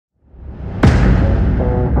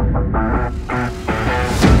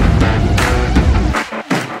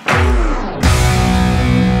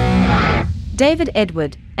David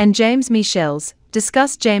Edward and James Michels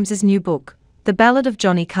discuss James's new book, The Ballad of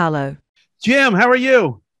Johnny Carlo. Jim, how are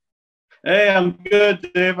you? Hey, I'm good,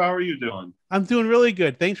 Dave. How are you doing? I'm doing really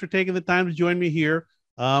good. Thanks for taking the time to join me here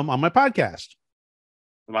on my podcast.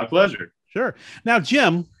 My pleasure. Sure. Now,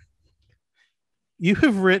 Jim, you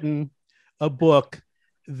have written a book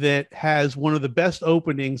that has one of the best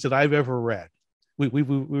openings that I've ever read. We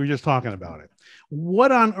were just talking about it.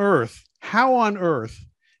 What on earth, how on earth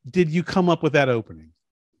did you come up with that opening?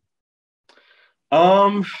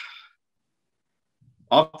 Off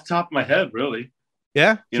the top of my head, really.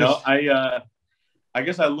 Yeah. I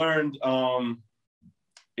guess I learned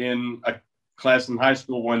in a class in high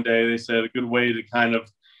school one day, they said a good way to kind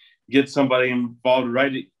of get somebody involved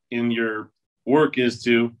right in your work is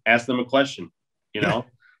to ask them a question, you know?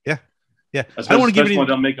 Yeah. I don't want to give anything.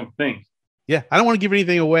 Don't make them think. Yeah. I don't want to give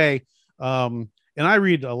anything away. And I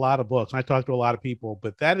read a lot of books and I talk to a lot of people,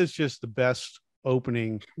 but that is just the best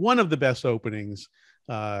opening, one of the best openings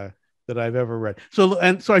that I've ever read. So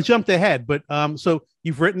I jumped ahead, but so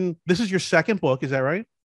you've written, this is your second book, is that right?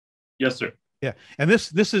 Yes, sir. Yeah. And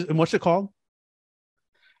this is, and what's it called?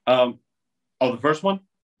 The first one?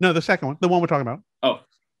 No, the second one, the one we're talking about. Oh,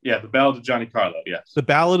 yeah, The Ballad of Johnny Carlo. Yes. The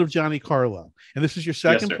Ballad of Johnny Carlo. And this is your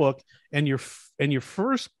second book. And your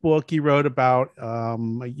first book you wrote about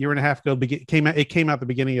a year and a half ago. It came out the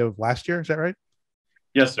beginning of last year. Is that right?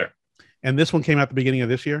 Yes, sir. And this one came out the beginning of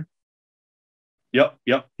this year. Yep.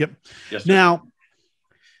 Yes, sir. Now,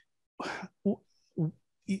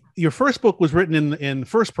 your first book was written in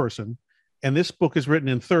first person, and this book is written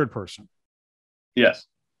in third person. Yes.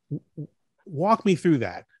 Walk me through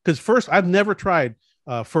that, because first, I've never tried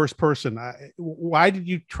first person. Why did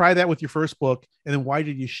you try that with your first book, and then why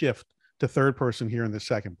did you shift to third person here in the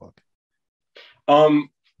second book?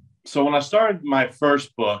 So when I started my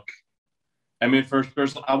first book, first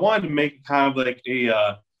person, I wanted to make kind of like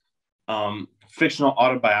a fictional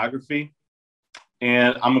autobiography,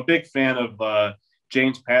 and I'm a big fan of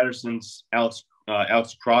James Patterson's Alex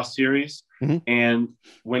Cross series. Mm-hmm. And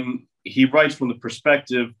when he writes from the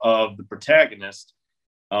perspective of the protagonist,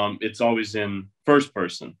 it's always in first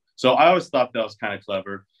person. So I always thought that was kind of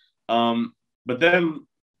clever. But then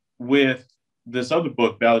with this other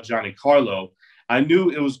book, Ballad of Johnny Carlo, I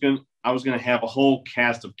knew I was gonna have a whole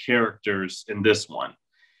cast of characters in this one,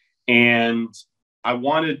 and I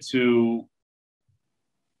wanted to.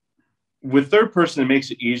 With third person, it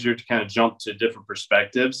makes it easier to kind of jump to different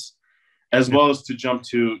perspectives, as well as to jump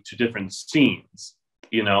to different scenes,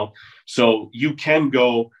 you know? So you can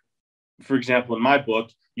go, for example, in my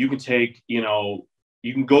book, you can take, you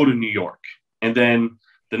can go to New York, and then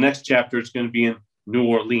the next chapter is going to be in New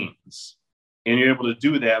Orleans. And you're able to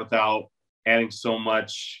do that without adding so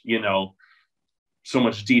much detail.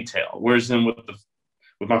 Whereas then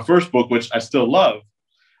with my first book, which I still love,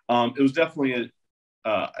 it was definitely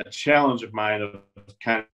a challenge of mine of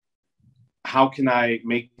kind of how can I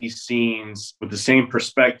make these scenes with the same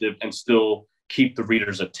perspective and still keep the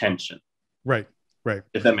reader's attention. Right.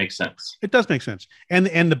 If that makes sense. It does make sense.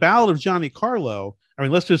 And the Ballad of Johnny Carlo,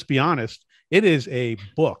 let's just be honest, it is a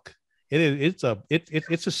book. It's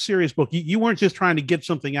a serious book. You weren't just trying to get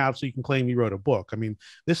something out so you can claim you wrote a book.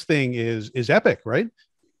 This thing is epic, right?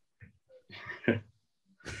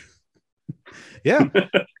 Yeah.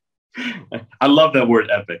 I love that word,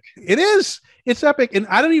 epic. It is. It's epic, and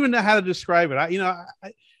I don't even know how to describe it.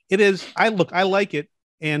 It is. I like it,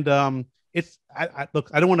 and it's. I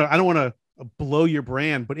don't want to blow your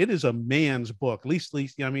brand, but it is a man's book. At least,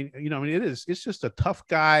 it is. It's just a tough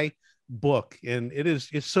guy book, and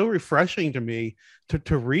it's so refreshing to me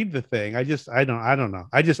to read the thing. I don't know.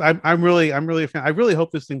 I'm really a fan. I really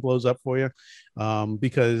hope this thing blows up for you,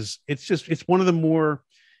 because it's one of the more.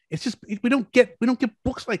 It's just we don't get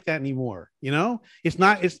books like that anymore. It's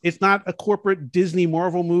not a corporate Disney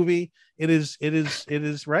Marvel movie. It is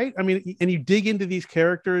right. And you dig into these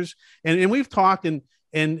characters, and we've talked, and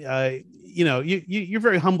you're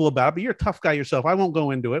very humble about it, but you're a tough guy yourself. I won't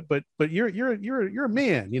go into it, but you're a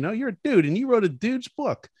man. You're a dude, and you wrote a dude's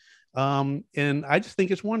book, and I just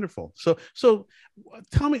think it's wonderful. So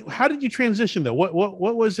tell me, how did you transition though? What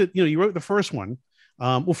was it? You wrote the first one.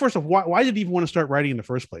 Well, first off, why did you even want to start writing in the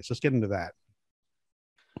first place? Let's get into that.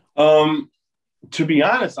 To be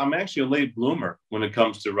honest, I'm actually a late bloomer when it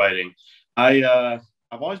comes to writing. I've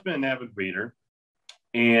always been an avid reader,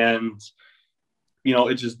 and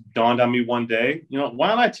it just dawned on me one day, why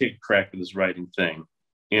don't I take a crack at this writing thing?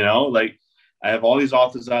 Like I have all these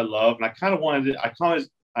authors I love, and I kind of wanted to.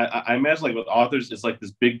 I imagine like with authors, it's like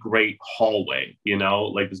this big, great hallway,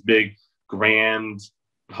 like this big, grand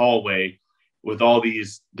hallway. with all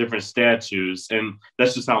these different statues, and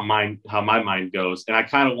that's just how my mind goes. And I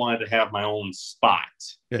kind of wanted to have my own spot,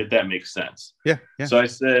 if that makes sense. Yeah. So I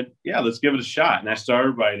said, yeah, let's give it a shot. And I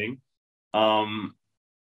started writing.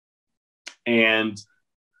 And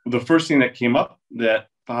the first thing that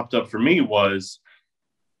popped up for me was,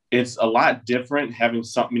 it's a lot different having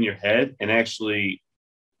something in your head and actually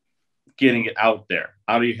getting it out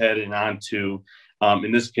of your head and onto,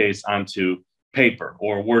 in this case, onto paper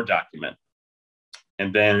or a Word document.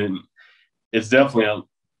 And then it's definitely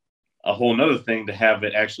a whole nother thing to have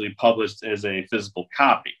it actually published as a physical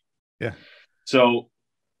copy. Yeah. So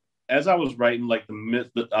as I was writing, like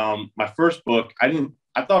my first book, I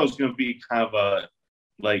thought it was going to be kind of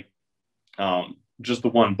just the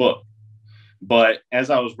one book. But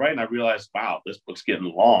as I was writing, I realized, wow, this book's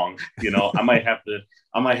getting long. I might have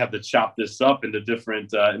to chop this up into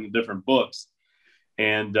different books.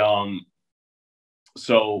 And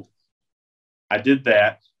so I did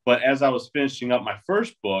that. But as I was finishing up my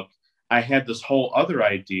first book, I had this whole other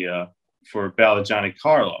idea for Ballad, Johnny,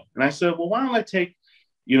 Carlo. And I said, well, why don't I take,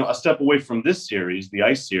 a step away from this series, the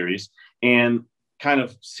Ice series, and kind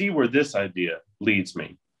of see where this idea leads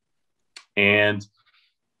me. And,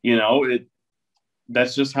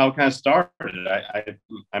 that's just how it kind of started. I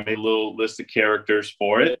made a little list of characters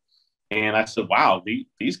for it. And I said, wow,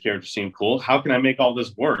 these characters seem cool. How can I make all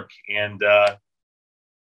this work? And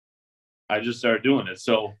I just started doing it.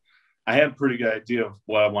 So I had a pretty good idea of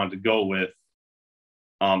what I wanted to go with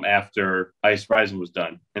after Ice Rising was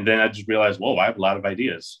done. And then I just realized, whoa, I have a lot of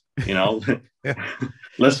ideas, Yeah.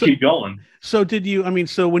 Let's keep going. So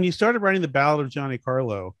so when you started writing the Ballad of Johnny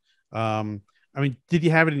Carlo, did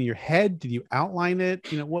you have it in your head? Did you outline it?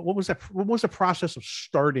 What was that? What was the process of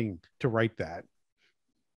starting to write that?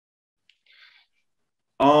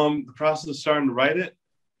 The process of starting to write it,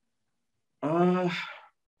 I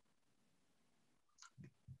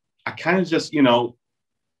kind of just,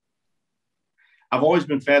 I've always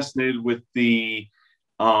been fascinated with the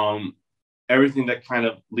everything that kind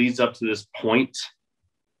of leads up to this point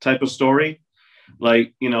type of story.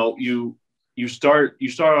 Like, you start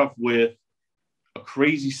off with a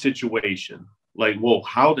crazy situation. Like, whoa,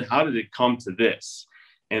 how did it come to this?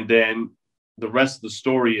 And then the rest of the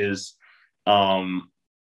story is,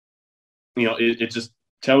 it just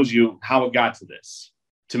tells you how it got to this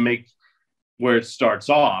to make where it starts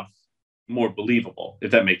off more believable,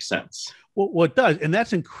 if that makes sense. Well, it does. And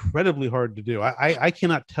that's incredibly hard to do. I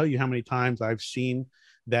cannot tell you how many times I've seen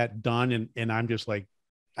that done. And I'm just like,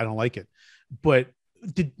 I don't like it. But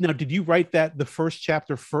did you write that the first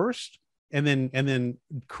chapter first and then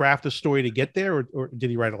craft a story to get there? Or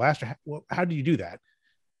did you write it last? How do you do that?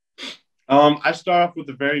 I start off with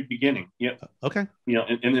the very beginning. Yeah. Okay.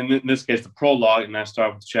 In this case, the prologue, and I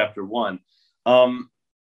start with chapter 1.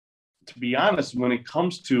 To be honest, when it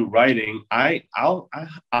comes to writing, I'll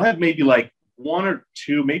have maybe like 1 or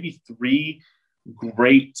 2, maybe 3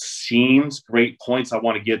 great scenes, great points I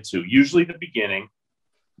want to get to. Usually the beginning,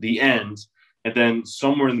 the end, and then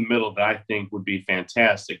somewhere in the middle that I think would be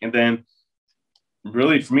fantastic. And then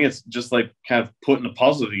really for me, it's just like kind of putting a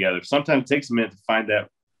puzzle together. Sometimes it takes a minute to find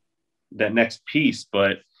that next piece,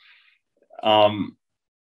 but I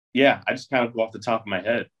just kind of go off the top of my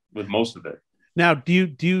head with most of it. Now, do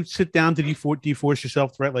you sit down? Do you force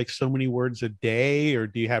yourself to write like so many words a day, or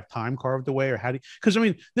do you have time carved away, or how do you?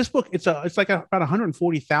 Because this book it's like about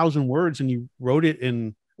 140,000 words, and you wrote it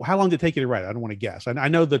in. Well, how long did it take you to write? I don't want to guess. I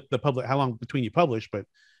know that the public how long between you published, but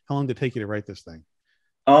how long did it take you to write this thing?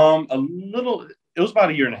 It was about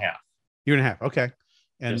a year and a half. Year and a half. Okay.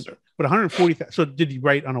 And yes, sir. But 140,000. So did you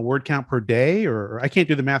write on a word count per day, or I can't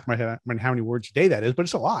do the math in my head. How many words a day that is, but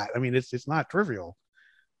it's a lot. It's not trivial.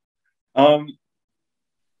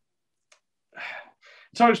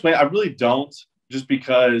 It's hard to explain. I really don't, just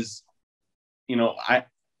because,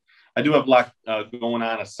 I do have a lot going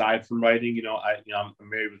on aside from writing. I'm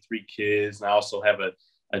married with 3 kids, and I also have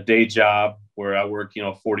a day job where I work,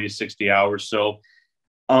 40 to 60 hours. So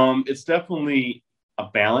it's definitely a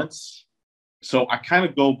balance. So I kind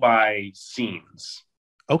of go by scenes.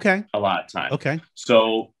 Okay. A lot of time. Okay.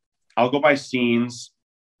 So I'll go by scenes,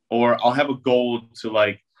 or I'll have a goal to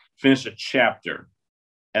like finish a chapter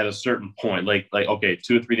at a certain point, like, okay,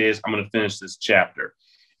 2 or 3 days, I'm going to finish this chapter.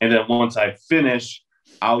 And then once I finish,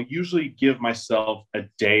 I'll usually give myself a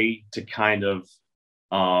day to kind of,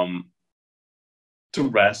 to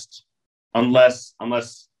rest, unless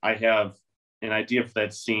I have an idea for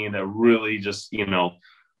that scene that really just,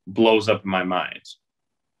 blows up in my mind.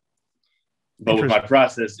 But with my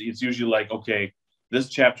process, it's usually like, okay, this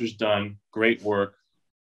chapter's done, great work.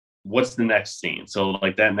 What's the next scene? So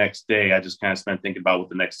like that next day, I just kind of spent thinking about what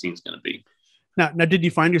the next scene is going to be. Now, did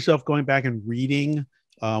you find yourself going back and reading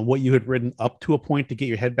what you had written up to a point to get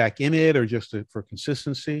your head back in it, or just for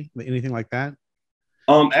consistency, anything like that?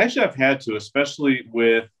 Actually, I've had to, especially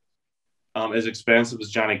with as expensive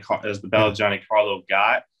as as the Ballad of Johnny Carlo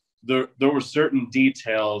got. There were certain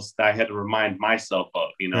details that I had to remind myself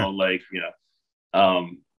of.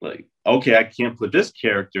 Like okay, I can't put this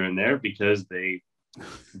character in there because they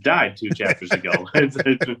died 2 chapters ago.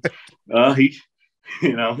 He,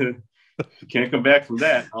 can't come back from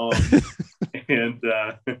that. And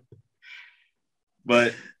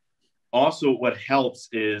but also what helps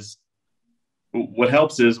is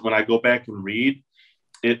when I go back and read,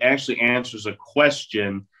 it actually answers a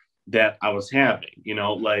question that I was having,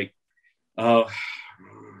 like,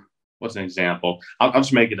 what's an example? I'll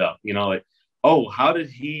just make it up, like, oh, how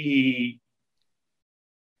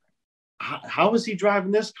was he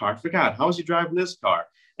driving this car? I forgot. How was he driving this car?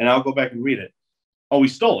 And I'll go back and read it. Oh, we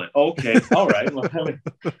stole it. Okay. All right. Well,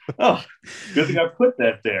 good thing I put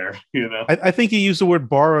that there, I think you used the word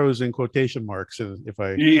borrows in quotation marks, if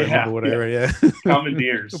I remember what I read. Yeah.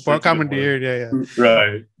 Commandeers. Commandeered. Yeah.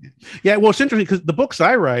 Right. Yeah. Well, it's interesting because the books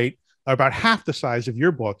I write are about half the size of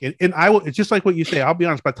your book. And I will, it's just like what you say. I'll be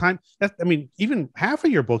honest, by the time even half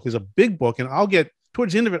of your book is a big book, and I'll get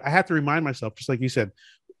towards the end of it, I have to remind myself, just like you said,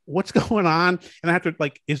 what's going on, and I have to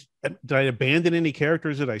did I abandon any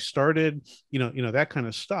characters that I started, that kind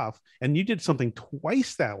of stuff. And you did something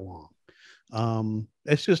twice that long.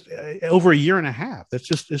 It's just over a year and a half. It's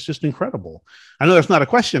just incredible. I know that's not a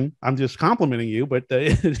question, I'm just complimenting you, but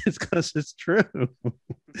it's because it's true.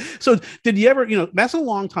 So did you ever, that's a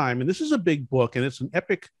long time, and this is a big book, and it's an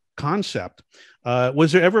epic concept.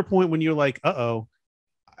 Was there ever a point when you're like,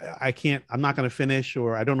 I'm not going to finish,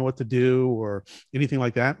 or I don't know what to do, or anything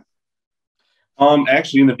like that?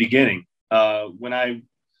 Actually, in the beginning, when I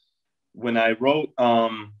wrote,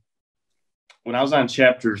 when I was on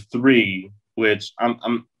chapter 3, which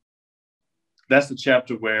that's the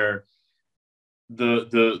chapter where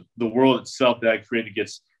the world itself that I created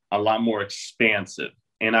gets a lot more expansive.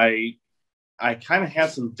 And I kind of had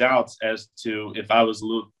some doubts as to if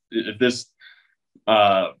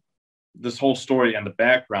this whole story and the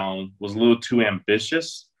background was a little too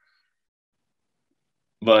ambitious,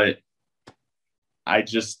 but I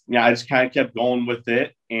just kind of kept going with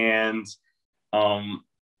it. And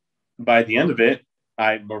by the end of it,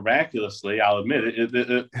 I miraculously, I'll admit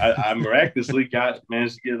it, I miraculously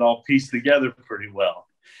managed to get it all pieced together pretty well.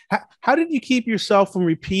 How did you keep yourself from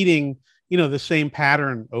repeating, the same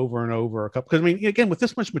pattern over and over? Because again, with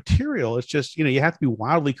this much material, it's just, you have to be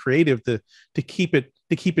wildly creative to keep it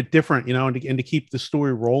different, and to keep the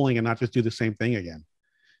story rolling and not just do the same thing again.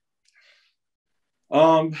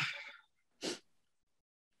 I'm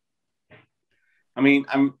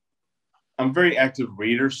a very active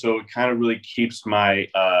reader, so it kind of really keeps my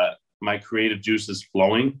my creative juices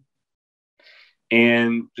flowing.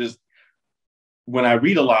 And just when I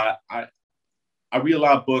read a lot, I read a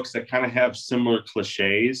lot of books that kind of have similar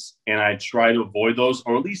cliches, and I try to avoid those,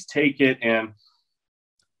 or at least take it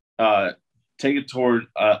toward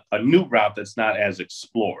a new route that's not as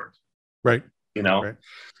explored. Right. Right.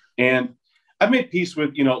 And I've made peace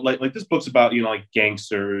with, like this book's about, like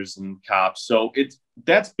gangsters and cops. So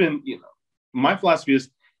that's been, my philosophy is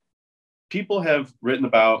people have written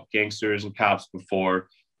about gangsters and cops before.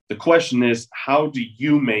 The question is, how do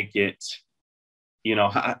you make it,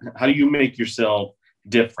 how do you make yourself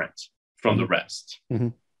different from the rest? Mm-hmm.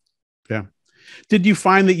 Yeah. Did you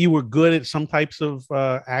find that you were good at some types of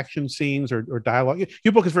action scenes or dialogue?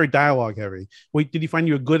 Your book is very dialogue heavy. Did you find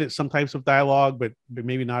you were good at some types of dialogue, but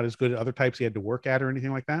maybe not as good at other types you had to work at, or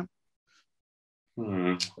anything like that?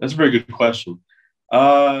 That's a very good question.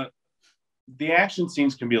 The action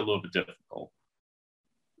scenes can be a little bit difficult,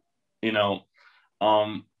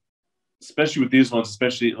 especially with these ones,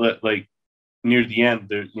 especially like near the end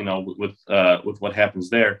there, with what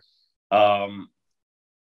happens there.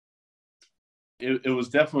 It was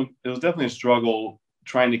definitely a struggle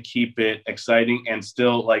trying to keep it exciting and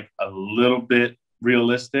still like a little bit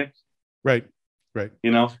realistic. Right.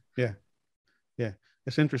 Yeah.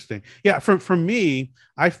 It's interesting. Yeah. For me,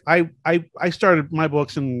 I started my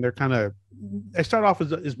books, and they're I start off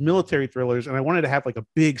as military thrillers, and I wanted to have like a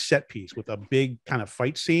big set piece with a big kind of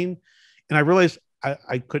fight scene. And I realized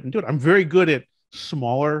I couldn't do it. I'm very good at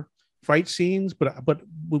smaller fight scenes, but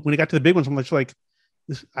when it got to the big ones, I'm like,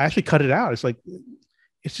 I actually cut it out. It's like,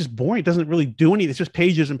 it's just boring. It doesn't really do anything. It's just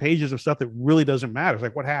pages and pages of stuff that really doesn't matter. It's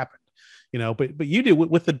like, what happened? But you do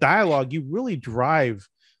with the dialogue, you really drive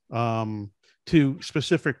to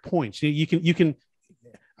specific points. You can,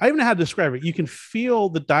 I don't know how to describe it. You can feel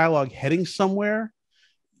the dialogue heading somewhere.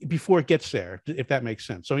 before it gets there, if that makes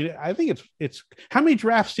sense. So I mean, I think it's how many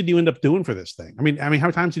drafts did you end up doing for this thing? I mean, how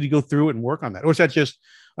many times did you go through it and work on that, or is that just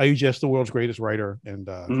are you just the world's greatest writer? And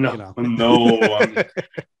No, you know, no.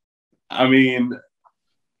 I mean,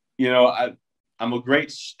 I'm a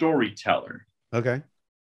great storyteller, okay,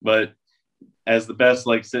 but as the best,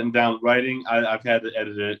 like sitting down writing, I've had to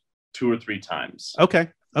edit it 2 or 3 times. okay.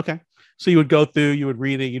 So you would go through, you would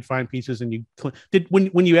read it, you'd find pieces, and you did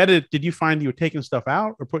when you edit. Did you find you were taking stuff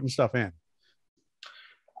out or putting stuff in?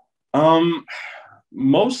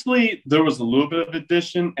 Mostly there was a little bit of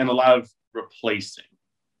addition and a lot of replacing.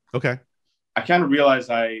 Okay. I kind of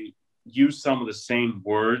realized I use some of the same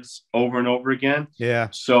words over and over again. Yeah.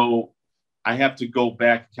 So I have to go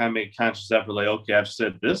back and kind of make a conscious effort, like, okay, I've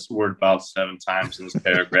said this word about 7 times in this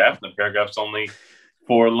paragraph, and the paragraph's only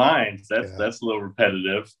 4 lines. That's a little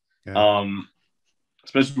repetitive. Yeah.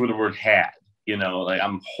 Especially with the word had. Like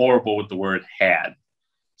I'm horrible with the word had.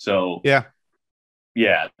 So yeah,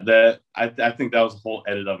 that I think that was a whole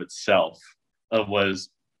edit of itself was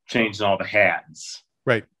changing all the hads.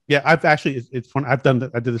 Right. Yeah, I've actually it's fun. I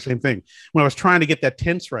did the same thing when I was trying to get that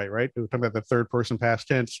tense right. Right, we were talking about the third person past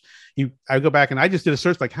tense. I go back and I just did a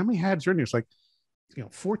search like how many hads are in here. It's like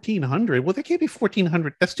 1,400. Well, there can't be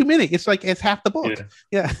 1,400. That's too many. It's like it's half the book.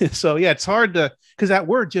 Yeah. So yeah, it's hard to because that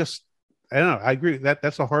word just I don't know. I agree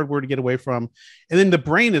that's a hard word to get away from. And then the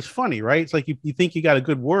brain is funny, right? It's like you think you got a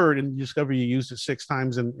good word and you discover you used it 6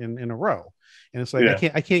 times in a row. And it's like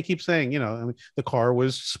I can't keep saying, I mean, the car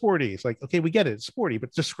was sporty. It's like, okay, we get it, it's sporty,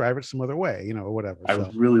 but describe it some other way, or whatever. I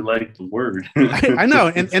really like the word. I know,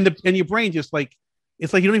 and your brain just like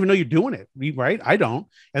it's like you don't even know you're doing it, right? I don't.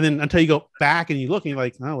 And then until you go back and you look and you're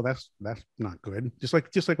like, oh, that's not good. Just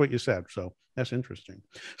like what you said. So that's interesting.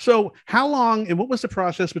 So how long and what was the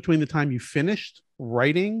process between the time you finished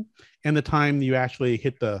writing and the time you actually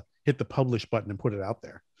hit the publish button and put it out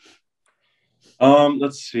there?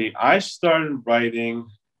 Let's see. I started writing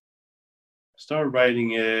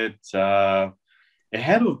it. It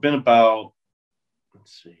had to have been about,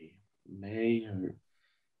 May or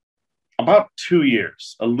about 2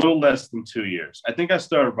 years, a little less than 2 years. I think I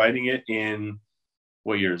started writing it in,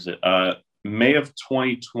 what year is it? May of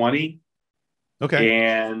 2020. Okay.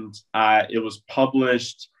 And it was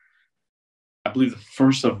published, I believe, the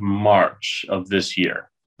 1st of March of this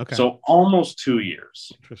year. Okay. So almost 2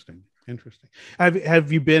 years. Interesting.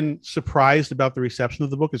 Have you been surprised about the reception of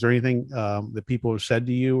the book? Is there anything that people have said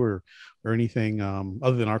to you or anything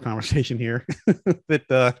other than our conversation here that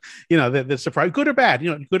that surprised, good or bad?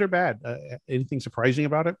 Good or bad? Anything surprising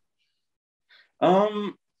about it?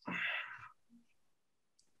 I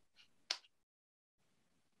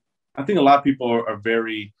think a lot of people are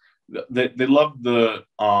very they love the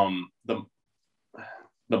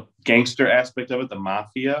gangster aspect of it, the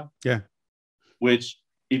mafia. Yeah. Which,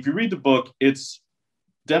 if you read the book, it's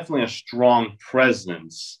definitely a strong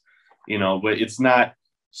presence, but it's not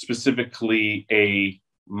specifically a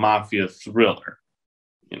mafia thriller,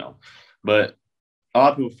 But a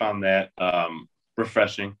lot of people found that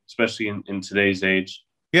refreshing, especially in today's age.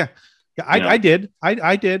 Yeah, I did.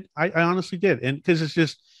 I honestly did, and because it's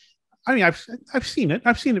just, I mean, I've seen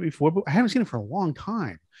it before, but I haven't seen it for a long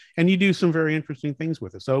time. And you do some very interesting things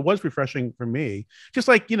with it, so it was refreshing for me. Just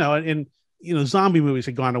like zombie movies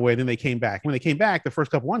had gone away, then they came back. When they came back, the first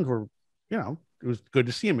couple ones were, it was good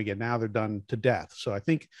to see them again. Now they're done to death. So I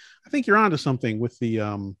think you're onto something with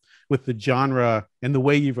the genre and the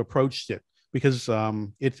way you've approached it, because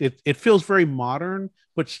it feels very modern,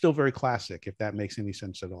 but still very classic, if that makes any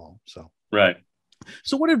sense at all. So right.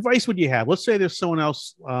 So what advice would you have? Let's say there's someone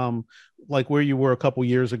else like where you were a couple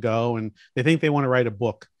years ago, and they think they want to write a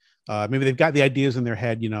book. Maybe they've got the ideas in their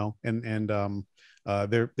head, and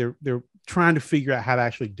they're trying to figure out how to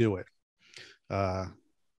actually do it.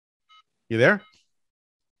 You there?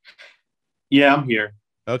 Yeah, I'm here.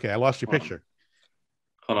 Okay, I lost your picture.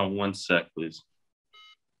 Hold on 1 sec, please.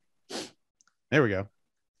 There we go.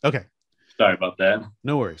 Okay. Sorry about that.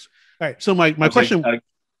 No worries. All right. So my question.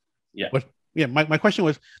 My question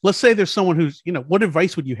was, let's say there's someone who's, what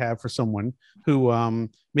advice would you have for someone who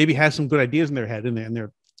maybe has some good ideas in their head and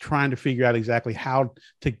they're trying to figure out exactly how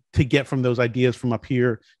to get from those ideas from up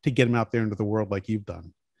here to get them out there into the world like you've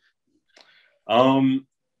done?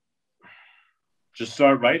 Just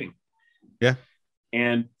start writing. Yeah.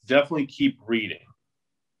 And definitely keep reading.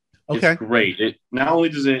 Okay. It's great. It not only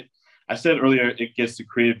does it, I said earlier, it gets the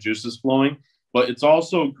creative juices flowing, but it's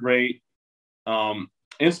also great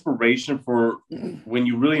inspiration for when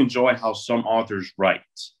you really enjoy how some authors write,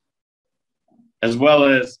 as well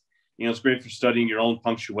as, it's great for studying your own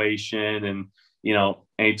punctuation and,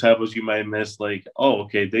 any typos you might miss, like, oh,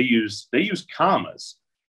 okay, they use commas.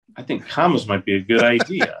 I think commas might be a good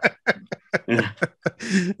idea.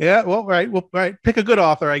 Yeah, well, right. Pick a good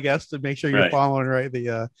author, I guess, to make sure you're Right. following right.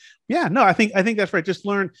 Yeah, no, I think that's right. Just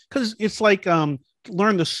learn, because it's like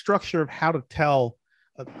learn the structure of how to tell,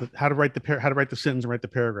 how to write the sentence and write the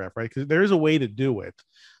paragraph, right? Because there is a way to do it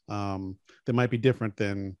that might be different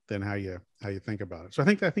than how you think about it. So I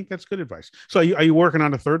think that's good advice. So are you working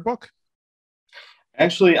on a third book?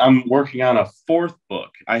 Actually, I'm working on a fourth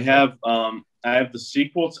book. I have the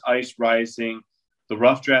sequel to Ice Rising. The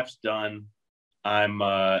rough draft's done.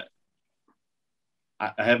 I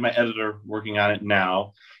have my editor working on it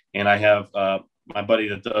now, and I have my buddy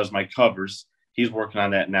that does my covers. He's working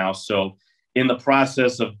on that now. So in the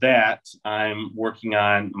process of that, I'm working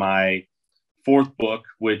on my fourth book,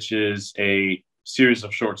 which is a series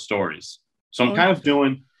of short stories. So I'm kind of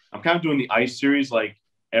doing the Ice series like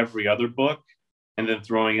every other book, and then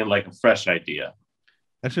throwing in like a fresh idea.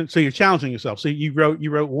 So you're challenging yourself. So you wrote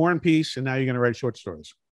War and Peace, and now you're going to write short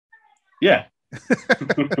stories. Yeah.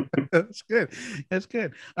 That's good.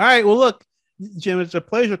 All right. Well, look, Jim, it's a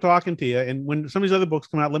pleasure talking to you. And when some of these other books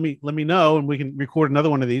come out, let me know, and we can record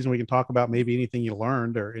another one of these, and we can talk about maybe anything you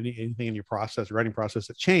learned or anything in your writing process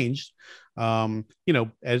that changed.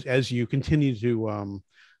 As you continue to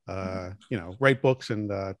write books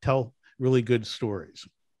and tell really good stories.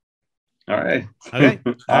 All right. Okay.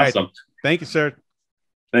 Awesome. Right. Thank you, sir.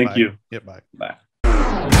 Thank you. Yeah, bye. Bye.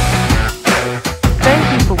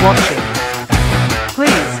 Thank you for watching.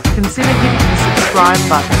 Please consider hitting the subscribe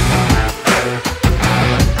button.